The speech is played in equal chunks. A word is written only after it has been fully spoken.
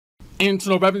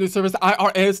Internal Revenue Service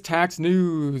IRS tax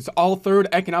news. All third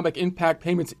economic impact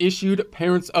payments issued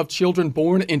parents of children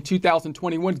born in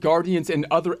 2021, guardians, and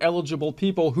other eligible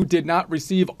people who did not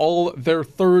receive all their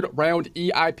third round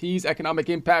EIPs, economic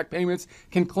impact payments,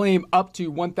 can claim up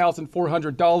to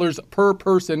 $1,400 per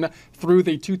person through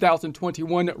the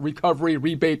 2021 Recovery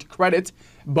Rebate Credit.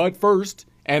 But first,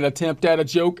 an attempt at a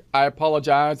joke. I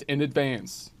apologize in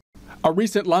advance. A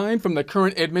recent line from the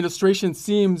current administration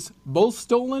seems both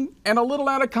stolen and a little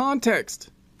out of context.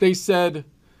 They said,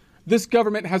 "This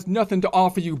government has nothing to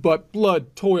offer you but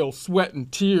blood, toil, sweat,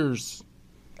 and tears."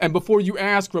 And before you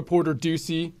ask, reporter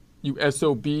Ducey, you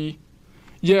SOB,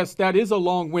 yes, that is a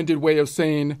long-winded way of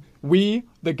saying we,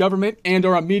 the government, and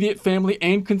our immediate family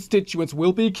and constituents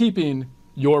will be keeping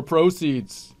your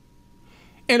proceeds.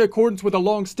 In accordance with a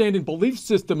long-standing belief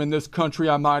system in this country,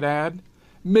 I might add.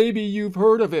 Maybe you've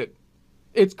heard of it.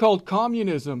 It's called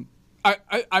communism.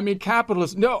 I mean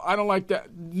capitalism. No, I don't like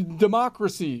that.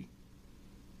 Democracy.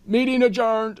 Meeting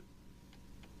adjourned.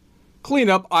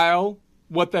 Cleanup aisle.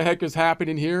 What the heck is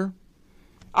happening here?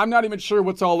 I'm not even sure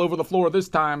what's all over the floor this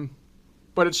time,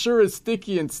 but it sure is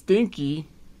sticky and stinky.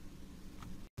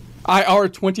 IR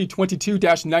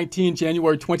 2022-19,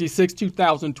 January 26,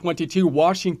 2022,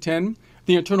 Washington.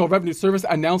 The Internal Revenue Service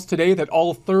announced today that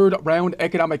all third-round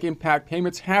economic impact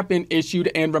payments have been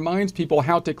issued and reminds people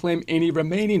how to claim any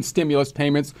remaining stimulus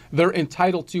payments they're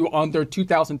entitled to on their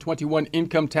 2021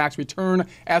 income tax return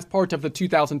as part of the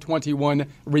 2021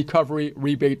 Recovery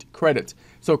Rebate Credit.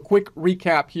 So quick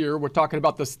recap here. We're talking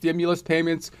about the stimulus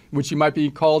payments, which you might be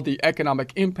called the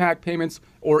economic impact payments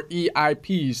or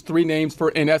EIPs, three names for,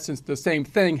 in essence, the same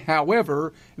thing.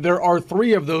 However, there are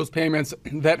three of those payments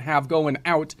that have gone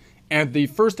out. And the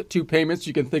first two payments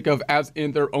you can think of as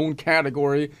in their own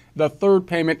category. The third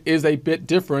payment is a bit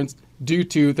different due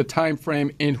to the time frame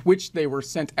in which they were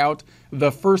sent out.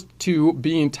 The first two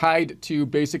being tied to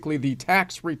basically the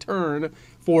tax return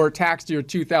for tax year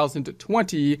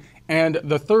 2020, and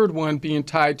the third one being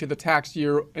tied to the tax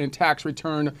year and tax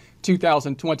return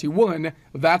 2021.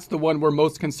 That's the one we're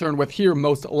most concerned with here,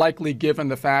 most likely given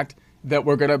the fact that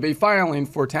we're going to be filing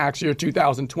for tax year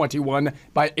 2021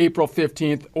 by April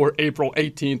 15th or April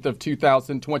 18th of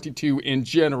 2022 in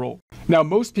general. Now,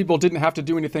 most people didn't have to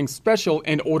do anything special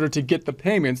in order to get the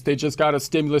payments. They just got a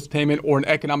stimulus payment or an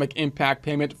economic impact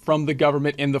payment from the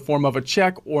government in the form of a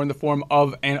check or in the form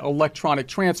of an electronic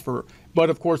transfer. But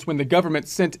of course, when the government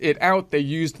sent it out, they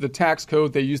used the tax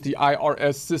code, they used the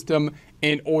IRS system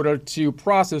in order to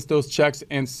process those checks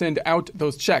and send out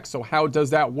those checks. So how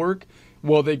does that work?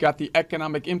 Well, they got the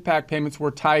economic impact payments were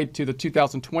tied to the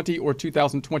 2020 or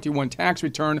 2021 tax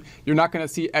return. You're not going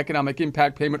to see economic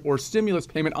impact payment or stimulus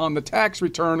payment on the tax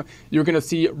return. You're going to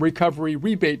see recovery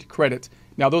rebate credit.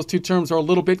 Now, those two terms are a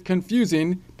little bit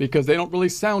confusing because they don't really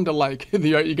sound alike.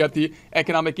 You got the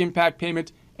economic impact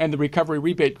payment and the recovery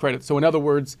rebate credit. So in other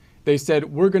words, they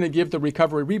said, we're going to give the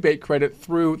recovery rebate credit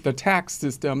through the tax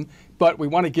system, but we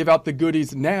want to give out the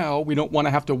goodies now. We don't want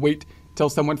to have to wait till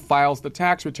someone files the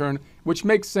tax return, which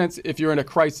makes sense if you're in a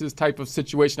crisis type of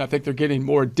situation. I think they're getting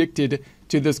more addicted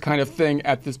to this kind of thing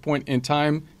at this point in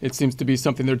time. It seems to be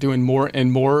something they're doing more and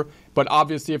more. But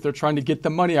obviously, if they're trying to get the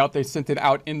money out, they sent it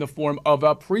out in the form of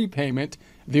a prepayment.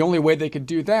 The only way they could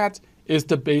do that is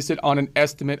to base it on an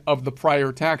estimate of the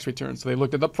prior tax return. So they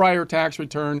looked at the prior tax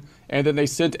return, and then they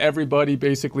sent everybody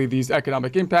basically these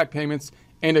economic impact payments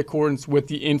in accordance with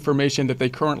the information that they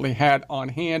currently had on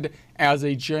hand as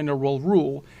a general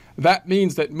rule. That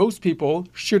means that most people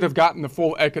should have gotten the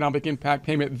full economic impact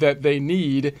payment that they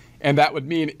need, and that would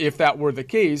mean, if that were the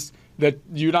case, that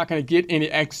you're not going to get any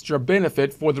extra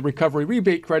benefit for the recovery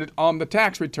rebate credit on the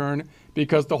tax return,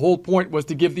 because the whole point was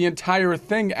to give the entire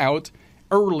thing out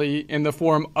early in the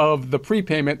form of the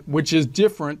prepayment, which is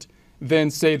different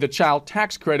than, say, the child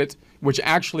tax credit, which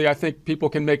actually I think people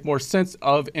can make more sense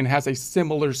of and has a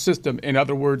similar system. In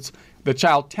other words, the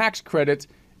child tax credit,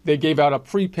 they gave out a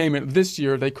prepayment this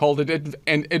year. They called it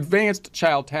an advanced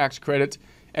child tax credit.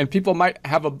 And people might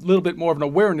have a little bit more of an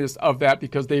awareness of that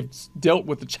because they've dealt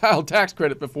with the child tax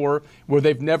credit before, where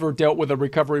they've never dealt with a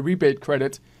recovery rebate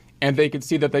credit. And they could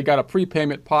see that they got a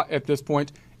prepayment at this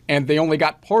point, and they only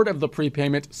got part of the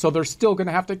prepayment. So they're still going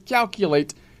to have to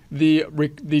calculate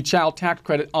the child tax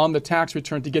credit on the tax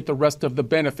return to get the rest of the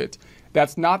benefit.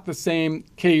 That's not the same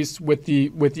case with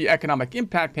the economic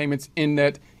impact payments, in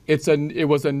that it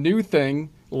was a new thing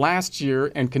last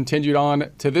year and continued on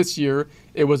to this year.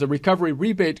 It was a recovery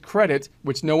rebate credit,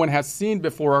 which no one has seen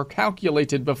before or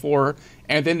calculated before,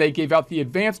 and then they gave out the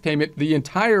advance payment, the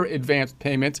entire advance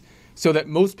payment, so that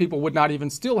most people would not even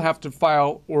still have to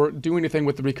file or do anything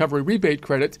with the recovery rebate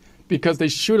credit, because they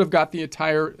should have got the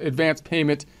entire advance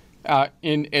payment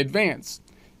in advance.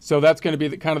 So that's going to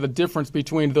be kind of the difference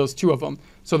between those two of them.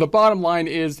 So the bottom line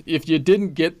is, if you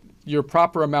didn't get your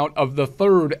proper amount of the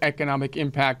third economic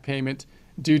impact payment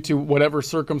due to whatever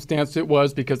circumstance it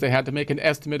was, because they had to make an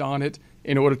estimate on it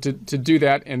in order to do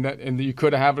that, and you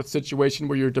could have a situation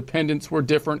where your dependents were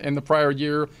different in the prior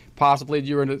year. Possibly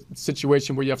you're in a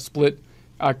situation where you have split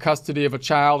custody of a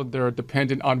child, and they're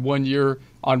dependent on 1 year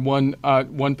on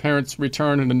one parent's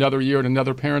return and another year on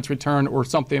another parent's return, or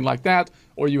something like that.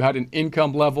 Or you had an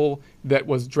income level that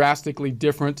was drastically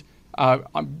different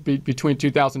between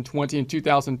 2020 and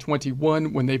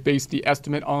 2021 when they based the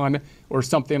estimate on, or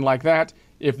something like that.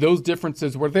 If those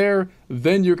differences were there,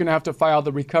 then you're going to have to file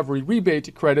the recovery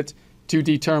rebate credit to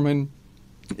determine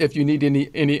if you need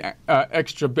any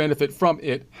extra benefit from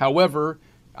it. However,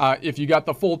 if you got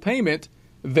the full payment,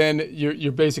 then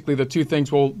you're basically, the two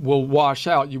things will wash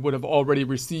out. You would have already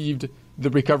received the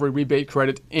recovery rebate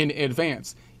credit in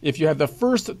advance. If you have the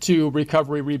first two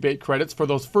recovery rebate credits, for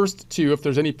those first two, if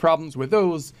there's any problems with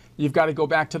those, you've got to go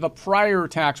back to the prior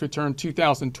tax return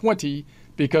 2020,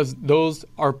 because those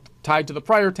are tied to the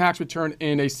prior tax return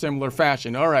in a similar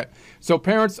fashion. All right. So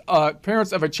parents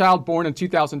of a child born in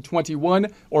 2021,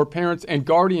 or parents and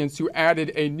guardians who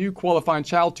added a new qualifying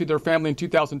child to their family in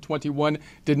 2021,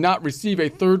 did not receive a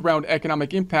third round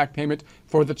economic impact payment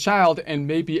for the child, and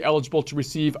may be eligible to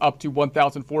receive up to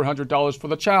 $1,400 for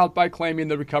the child by claiming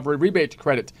the recovery rebate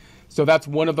credit. So that's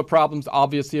one of the problems,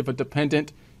 obviously, if a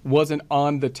dependent wasn't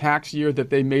on the tax year that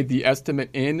they made the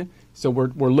estimate in. So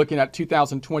we're looking at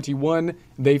 2021.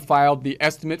 They filed the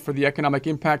estimate for the economic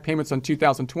impact payments on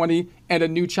 2020, and a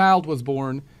new child was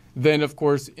born. Then, of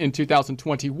course, in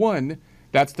 2021,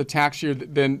 that's the tax year,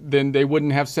 then they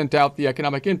wouldn't have sent out the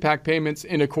economic impact payments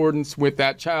in accordance with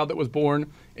that child that was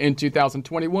born in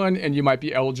 2021, and you might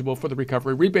be eligible for the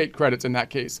recovery rebate credits in that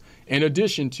case, in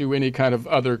addition to any kind of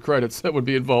other credits that would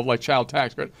be involved, like child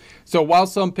tax credit. So while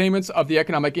some payments of the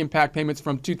economic impact payments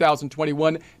from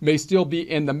 2021 may still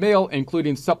be in the mail,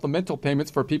 including supplemental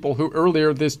payments for people who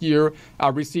earlier this year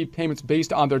received payments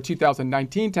based on their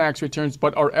 2019 tax returns,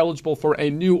 but are eligible for a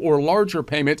new or larger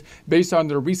payment based on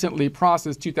their recently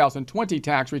processed 2020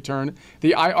 tax return,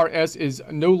 the IRS is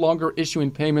no longer issuing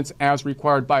payments as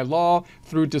required by law.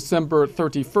 Through December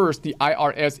 31st, the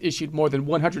IRS issued more than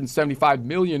 175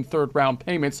 million third-round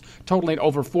payments, totaling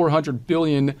over $400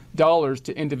 billion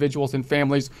to individuals and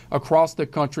families across the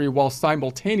country, while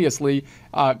simultaneously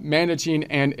managing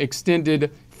an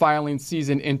extended filing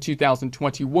season in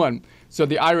 2021. So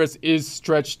the IRS is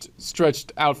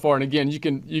stretched out far. And again, you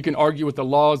can argue with the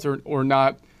laws or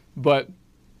not, but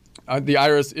the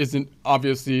IRS isn't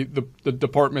obviously the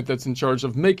department that's in charge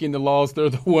of making the laws. They're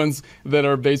the ones that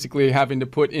are basically having to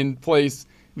put in place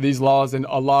these laws, and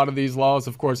a lot of these laws,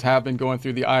 of course, have been going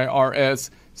through the IRS.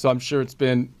 So I'm sure it's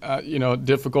been,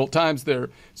 difficult times there.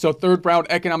 So third round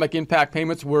economic impact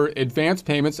payments were advance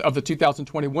payments of the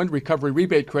 2021 recovery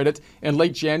rebate credit. In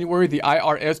late January, the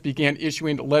IRS began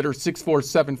issuing letter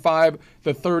 6475,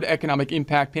 the third economic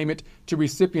impact payment, to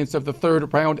recipients of the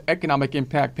third round economic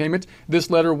impact payment. This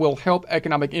letter will help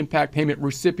economic impact payment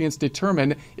recipients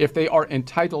determine if they are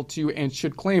entitled to and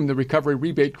should claim the recovery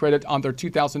rebate credit on their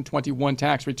 2021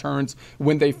 tax returns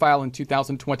when they file in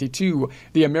 2022.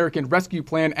 The American Rescue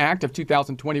Plan Act of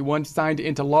 2021, signed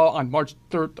into law on March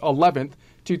 11th,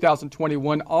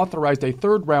 2021, authorized a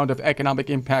third round of economic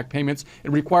impact payments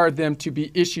and required them to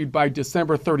be issued by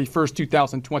December 31st,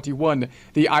 2021.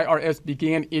 The IRS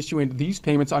began issuing these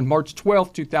payments on March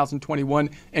 12th, 2021,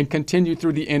 and continued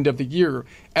through the end of the year.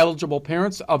 Eligible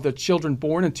parents of the children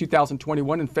born in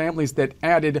 2021 and families that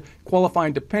added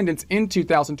qualifying dependents in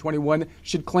 2021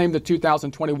 should claim the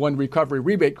 2021 recovery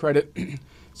rebate credit.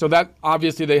 So that,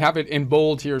 obviously, they have it in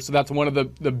bold here. So that's one of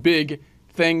the big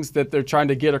things that they're trying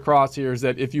to get across here, is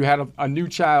that if you had a new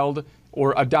child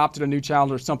or adopted a new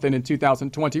child or something in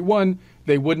 2021,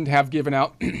 they wouldn't have given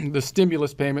out the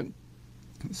stimulus payment.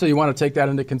 So you want to take that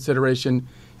into consideration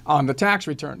on the tax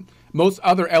return. Most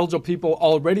other eligible people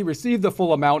already receive the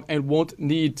full amount and won't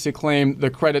need to claim the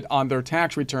credit on their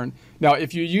tax return. Now,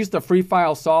 if you use the free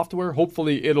file software,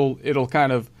 hopefully it'll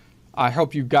kind of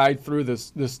help you guide through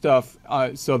this stuff.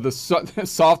 So the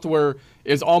software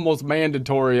is almost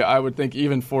mandatory, I would think,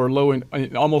 even for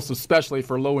almost especially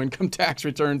for low-income tax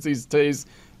returns these days,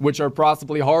 which are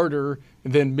possibly harder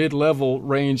than mid-level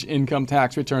range income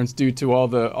tax returns due to all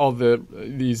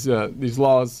these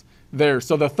laws there.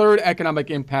 So the third economic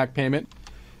impact payment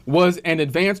was an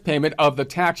advance payment of the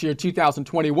tax year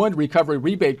 2021 Recovery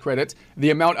Rebate Credit.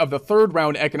 The amount of the third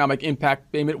round economic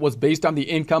impact payment was based on the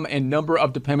income and number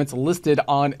of dependents listed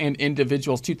on an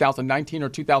individual's 2019 or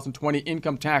 2020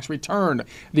 income tax return.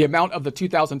 The amount of the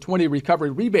 2020 Recovery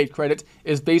Rebate Credit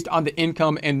is based on the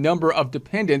income and number of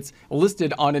dependents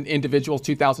listed on an individual's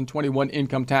 2021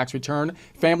 income tax return.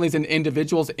 Families and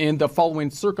individuals in the following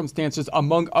circumstances,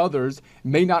 among others,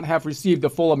 may not have received the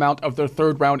full amount of their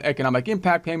third round economic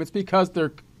impact payments because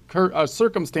their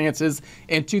circumstances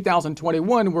in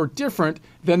 2021 were different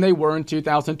than they were in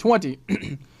 2020.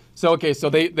 So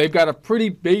they've got a pretty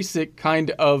basic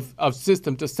kind of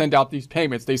system to send out these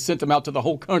payments. They sent them out to the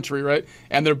whole country, right?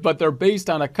 And they're based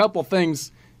on a couple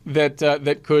things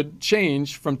that could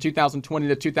change from 2020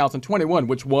 to 2021,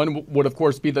 which one would of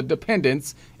course be the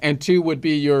dependents, and two would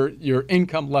be your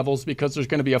income levels, because there's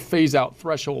going to be a phase out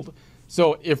threshold.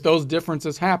 So if those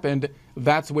differences happened,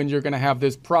 that's when you're going to have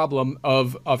this problem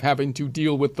of having to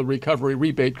deal with the recovery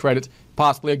rebate credit,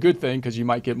 possibly a good thing because you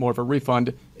might get more of a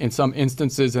refund in some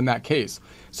instances in that case.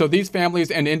 So these families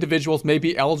and individuals may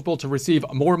be eligible to receive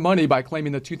more money by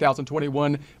claiming the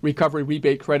 2021 recovery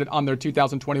rebate credit on their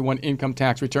 2021 income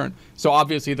tax return. So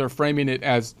obviously they're framing it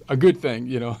as a good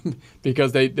thing,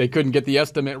 because they couldn't get the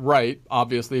estimate right,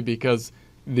 obviously, because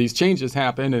these changes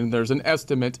happen and there's an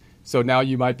estimate. So now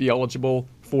you might be eligible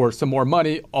for some more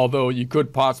money, although you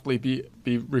could possibly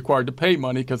be required to pay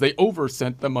money because they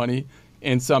oversent the money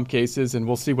in some cases, and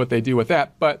we'll see what they do with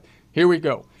that. But here we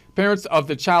go. Parents of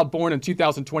the child born in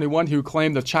 2021 who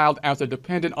claim the child as a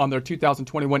dependent on their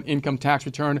 2021 income tax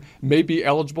return may be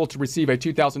eligible to receive a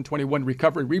 2021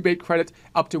 recovery rebate credit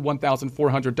up to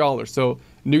 $1,400. So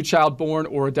new child born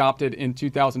or adopted in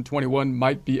 2021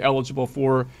 might be eligible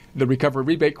for the recovery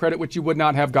rebate credit, which you would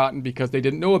not have gotten because they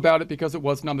didn't know about it because it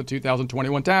wasn't on the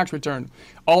 2021 tax return.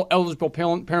 All eligible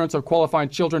parents of qualifying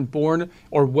children born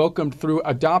or welcomed through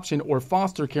adoption or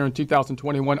foster care in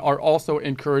 2021 are also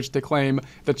encouraged to claim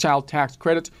the child tax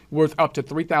credit worth up to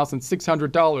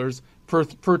 $3,600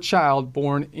 per child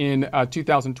born in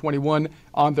 2021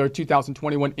 on their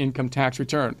 2021 income tax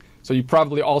return. So you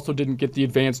probably also didn't get the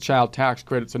advanced child tax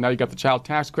credit. So now you got the child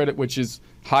tax credit, which is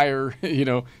higher,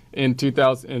 in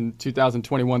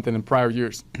 2021 than in prior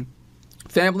years.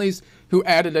 Families who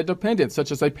added a dependent,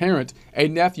 such as a parent, a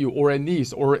nephew, or a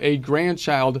niece, or a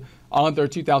grandchild on their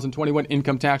 2021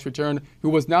 income tax return who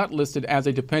was not listed as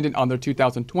a dependent on their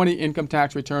 2020 income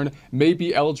tax return may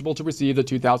be eligible to receive the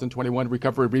 2021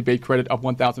 recovery rebate credit of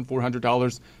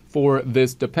 $1,400 for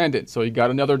this dependent. So you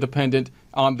got another dependent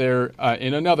on there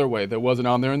in another way that wasn't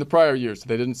on there in the prior years. So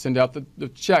they didn't send out the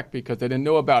check because they didn't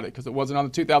know about it because it wasn't on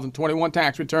the 2021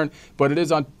 tax return, but it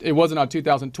wasn't on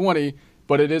 2020,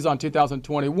 but it is on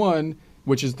 2021,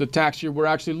 which is the tax year we're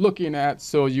actually looking at.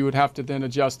 So you would have to then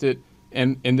adjust it.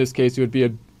 And in this case, it would be a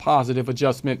positive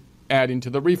adjustment adding to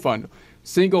the refund.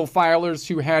 Single filers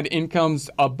who had incomes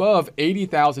above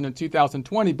 $80,000 in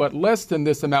 2020, but less than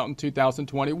this amount in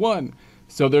 2021.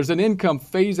 So there's an income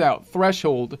phase out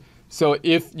threshold. So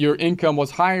if your income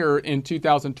was higher in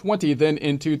 2020 than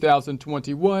in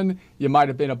 2021, you might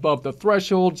have been above the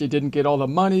threshold. You didn't get all the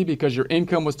money because your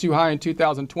income was too high in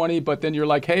 2020, but then you're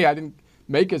like, hey, I didn't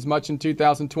make as much in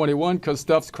 2021 because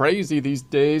stuff's crazy these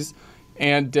days.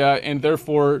 And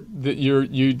therefore they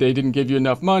didn't give you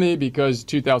enough money because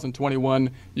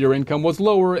 2021 your income was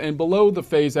lower and below the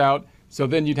phase out. So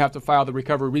then you'd have to file the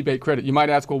recovery rebate credit. You might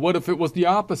ask, well, what if it was the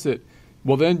opposite?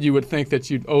 Well, then you would think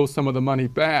that you'd owe some of the money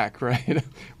back, right?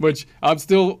 Which I'm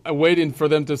still waiting for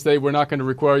them to say we're not going to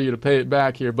require you to pay it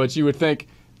back here. But you would think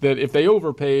that if they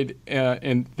overpaid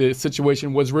and the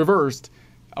situation was reversed,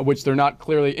 which they're not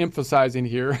clearly emphasizing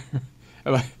here,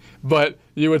 but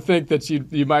you would think that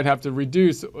you might have to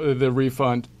reduce the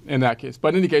refund in that case. But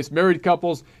in any case, married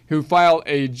couples who file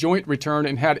a joint return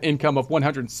and had income of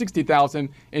 $160,000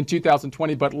 in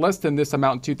 2020, but less than this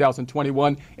amount in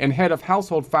 2021, and head of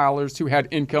household filers who had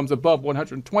incomes above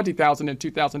 $120,000 in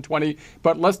 2020,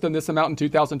 but less than this amount in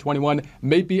 2021,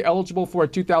 may be eligible for a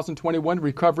 2021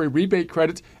 recovery rebate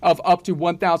credit of up to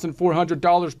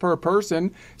 $1,400 per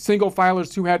person. Single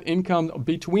filers who had income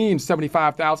between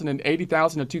 $75,000 and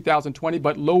 $80,000 in 2020,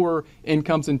 but lower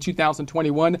incomes in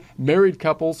 2021. Married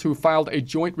couples who filed a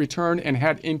joint return and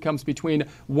had incomes between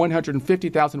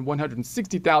 $150,000 and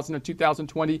 $160,000 in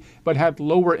 2020, but had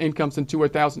lower incomes in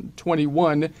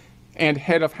 2021. And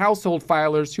head of household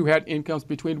filers who had incomes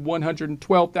between $112,500,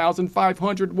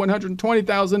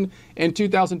 $120,000 in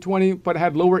 2020, but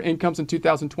had lower incomes in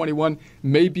 2021,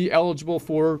 may be eligible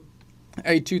for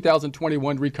a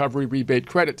 2021 Recovery Rebate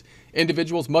Credit.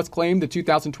 Individuals must claim the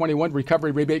 2021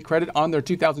 Recovery Rebate Credit on their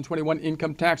 2021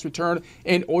 income tax return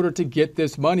in order to get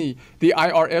this money. The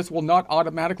IRS will not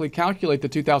automatically calculate the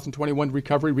 2021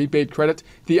 Recovery Rebate Credit.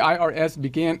 The IRS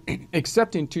began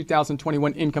accepting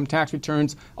 2021 income tax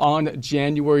returns on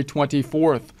January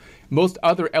 24th. Most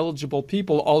other eligible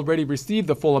people already receive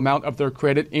the full amount of their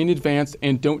credit in advance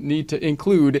and don't need to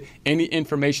include any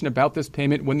information about this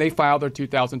payment when they file their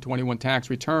 2021 tax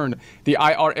return. The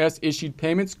IRS issued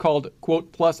payments called,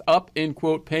 quote, plus up, end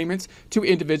quote, payments to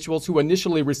individuals who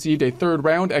initially received a third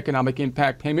round economic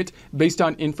impact payment based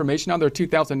on information on their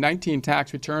 2019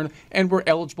 tax return and were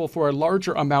eligible for a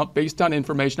larger amount based on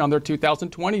information on their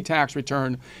 2020 tax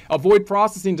return. Avoid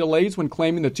processing delays when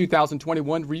claiming the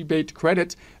 2021 rebate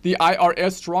credit. The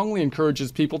IRS strongly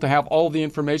encourages people to have all the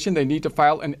information they need to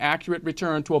file an accurate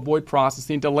return to avoid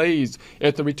processing delays.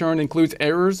 If the return includes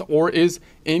errors or is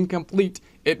incomplete,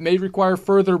 it may require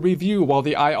further review while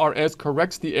the IRS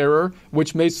corrects the error,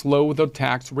 which may slow the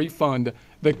tax refund.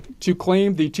 To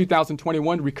claim the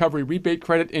 2021 Recovery Rebate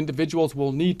Credit, individuals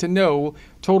will need to know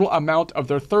total amount of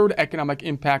their third economic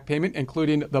impact payment,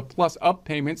 including the plus-up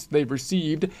payments they've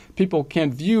received. People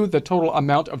can view the total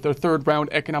amount of their third round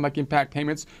economic impact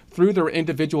payments through their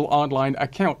individual online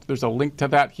account. There's a link to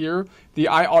that here. The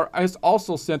IRS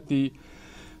also sent the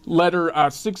letter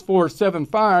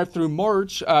 6475 through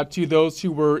March to those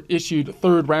who were issued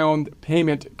third round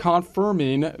payment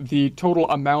confirming the total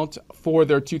amount for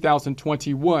their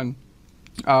 2021.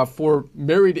 For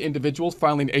married individuals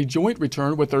filing a joint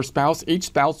return with their spouse, each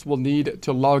spouse will need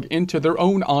to log into their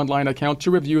own online account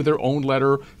to review their own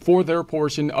letter for their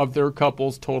portion of their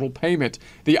couple's total payment.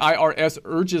 The IRS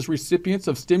urges recipients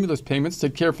of stimulus payments to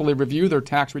carefully review their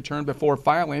tax return before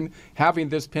filing. Having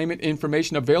this payment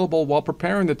information available while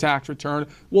preparing the tax return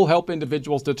will help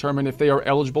individuals determine if they are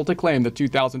eligible to claim the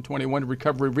 2021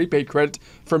 Recovery Rebate Credit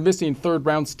for missing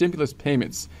third-round stimulus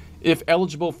payments. If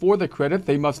eligible for the credit,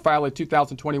 they must file a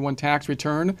 2021 tax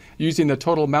return using the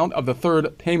total amount of the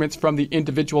third payments from the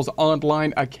individual's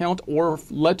online account, or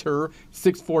letter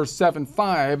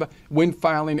 6475 when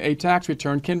filing a tax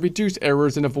return can reduce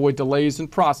errors and avoid delays in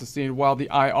processing while the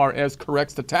IRS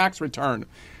corrects the tax return.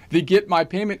 The Get My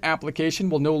Payment application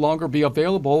will no longer be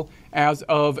available as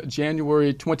of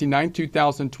January 29,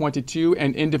 2022,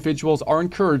 and individuals are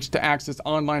encouraged to access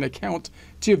online account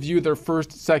to view their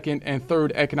first, second, and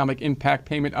third economic impact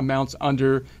payment amounts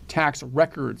under tax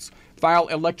records. File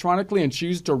electronically and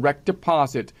choose direct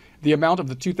deposit. The amount of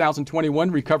the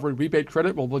 2021 Recovery Rebate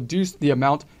Credit will reduce the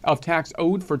amount of tax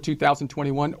owed for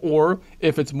 2021, or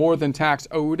if it's more than tax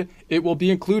owed, it will be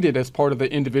included as part of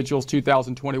the individual's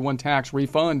 2021 tax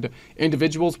refund.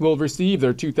 Individuals will receive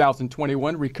their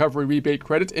 2021 Recovery Rebate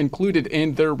Credit included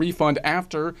in their refund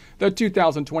after the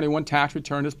 2021 tax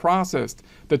return is processed.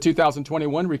 The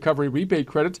 2021 Recovery Rebate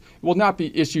Credit will not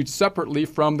be issued separately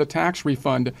from the tax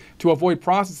refund. To avoid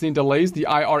processing delays, the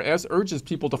IRS urges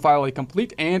people to file a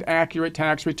complete and accurate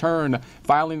tax return.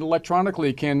 Filing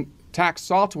electronically can tax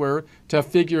software to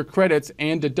figure credits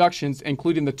and deductions,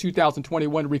 including the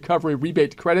 2021 Recovery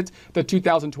Rebate Credit, the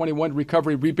 2021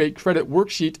 Recovery Rebate Credit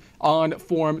worksheet on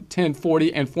Form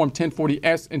 1040 and Form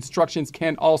 1040S. Instructions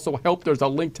can also help. There's a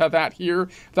link to that here.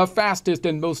 The fastest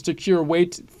and most secure way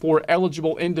for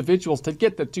eligible individuals to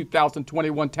get the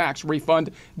 2021 tax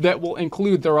refund that will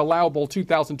include their allowable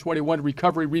 2021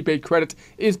 Recovery Rebate Credit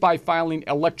is by filing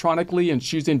electronically and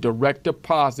choosing direct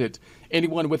deposit.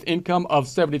 Anyone with income of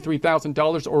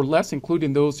 $73,000 or less,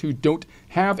 including those who don't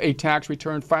have a tax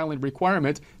return filing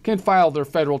requirement, can file their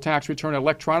federal tax return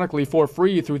electronically for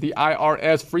free through the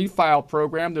IRS Free File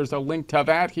program. There's a link to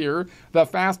that here. The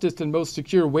fastest and most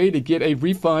secure way to get a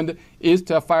refund is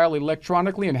to file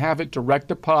electronically and have it direct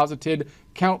deposited,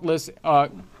 countless,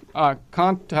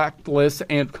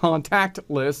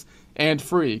 contactless and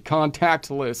free.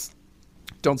 Contactless.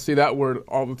 Don't see that word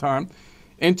all the time.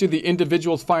 Into the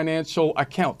individual's financial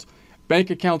account. Bank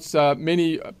accounts,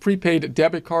 many prepaid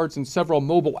debit cards, and several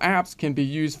mobile apps can be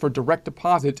used for direct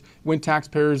deposit when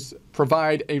taxpayers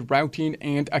provide a routing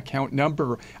and account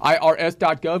number.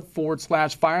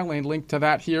 IRS.gov/filing, link to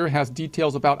that here, has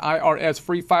details about IRS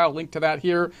Free File, link to that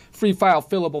here. Free File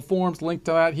fillable forms, link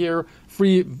to that here.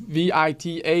 Free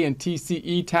VITA and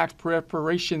TCE tax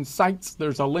preparation sites,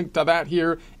 there's a link to that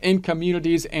here. In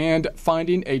communities and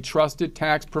finding a trusted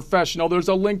tax professional, there's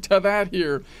a link to that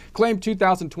here. Claim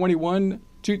 2020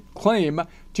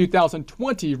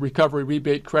 Recovery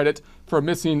Rebate Credit for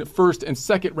missing first and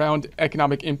second round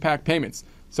economic impact payments.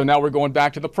 So now we're going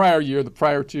back to the prior year, the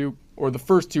first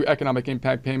two economic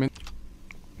impact payments.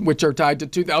 which are tied to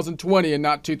 2020 and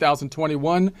not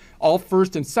 2021. All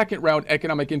first and second round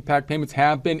economic impact payments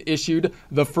have been issued.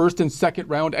 The first and second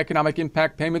round economic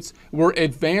impact payments were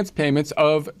advance payments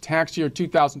of tax year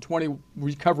 2020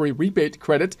 Recovery Rebate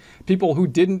Credit. People who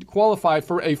didn't qualify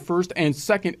for a first and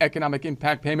second economic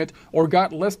impact payment or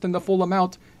got less than the full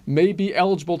amount may be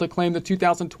eligible to claim the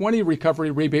 2020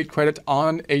 Recovery Rebate Credit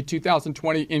on a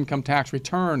 2020 income tax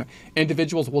return.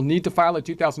 Individuals will need to file a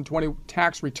 2020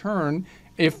 tax return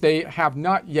if they have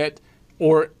not yet,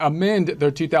 or amend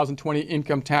their 2020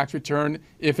 income tax return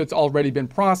if it's already been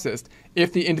processed.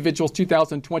 If the individual's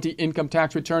 2020 income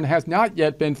tax return has not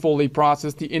yet been fully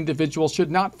processed, the individual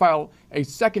should not file a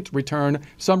second return.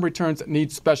 Some returns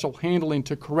need special handling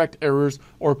to correct errors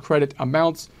or credit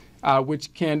amounts,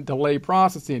 which can delay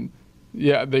processing.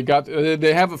 Yeah,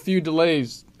 they have a few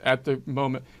delays at the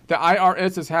moment. The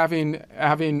IRS is having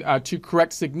to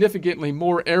correct significantly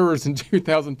more errors in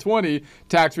 2020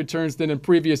 tax returns than in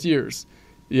previous years.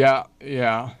 Yeah.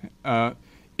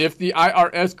 If the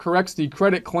IRS corrects the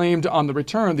credit claimed on the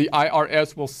return, the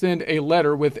IRS will send a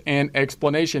letter with an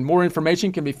explanation. More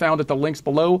information can be found at the links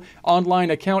below.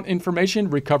 Online account information,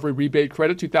 Recovery Rebate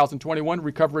Credit 2021,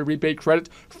 Recovery Rebate Credit,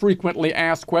 Frequently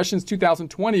Asked Questions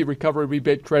 2020, Recovery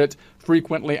Rebate Credit,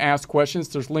 Frequently Asked Questions.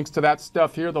 There's links to that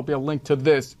stuff here. There'll be a link to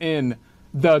this in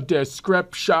the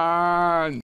description.